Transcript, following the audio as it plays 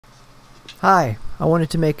Hi, I wanted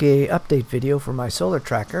to make a update video for my solar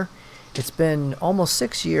tracker. It's been almost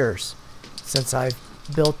 6 years since I've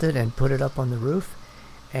built it and put it up on the roof,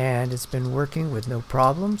 and it's been working with no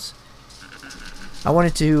problems. I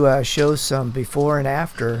wanted to show some before and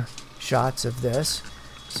after shots of this.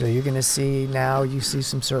 So you're going to see now, you see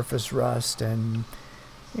some surface rust, and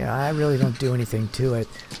I really don't do anything to it.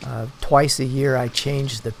 Twice a year I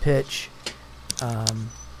change the pitch,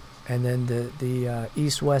 and then the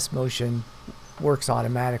east-west motion works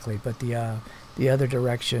automatically, but the other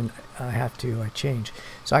direction I have to change.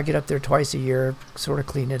 So I get up there twice a year, sort of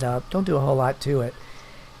clean it up, don't do a whole lot to it,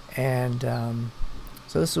 and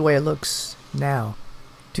so this is the way it looks now,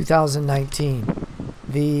 2019.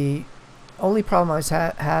 The only problem I've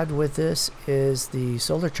had with this is the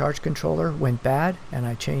solar charge controller went bad, and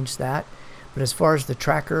I changed that. But as far as the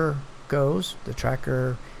tracker goes, the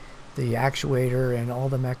actuator and all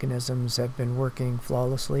the mechanisms have been working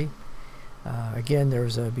flawlessly. Again,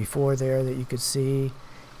 there's a before there that you could see,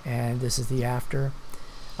 and this is the after.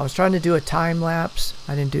 I was trying to do a time lapse.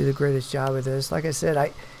 I didn't do the greatest job of this. Like I said,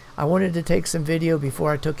 I wanted to take some video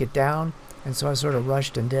before I took it down, and so I sort of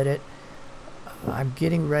rushed and did it. I'm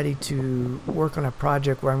getting ready to work on a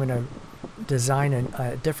project where I'm going to design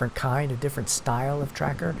a different kind, a different style of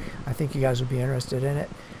tracker. I think you guys will be interested in it.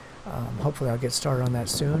 Hopefully I'll get started on that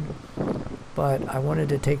soon. But I wanted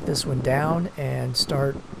to take this one down and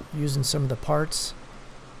start using some of the parts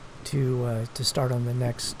to start on the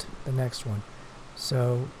next one.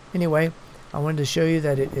 So anyway, I wanted to show you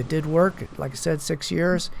that it did work. Like I said, 6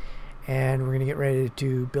 years, and we're going to get ready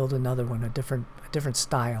to build another one, a different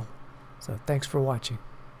style. So thanks for watching.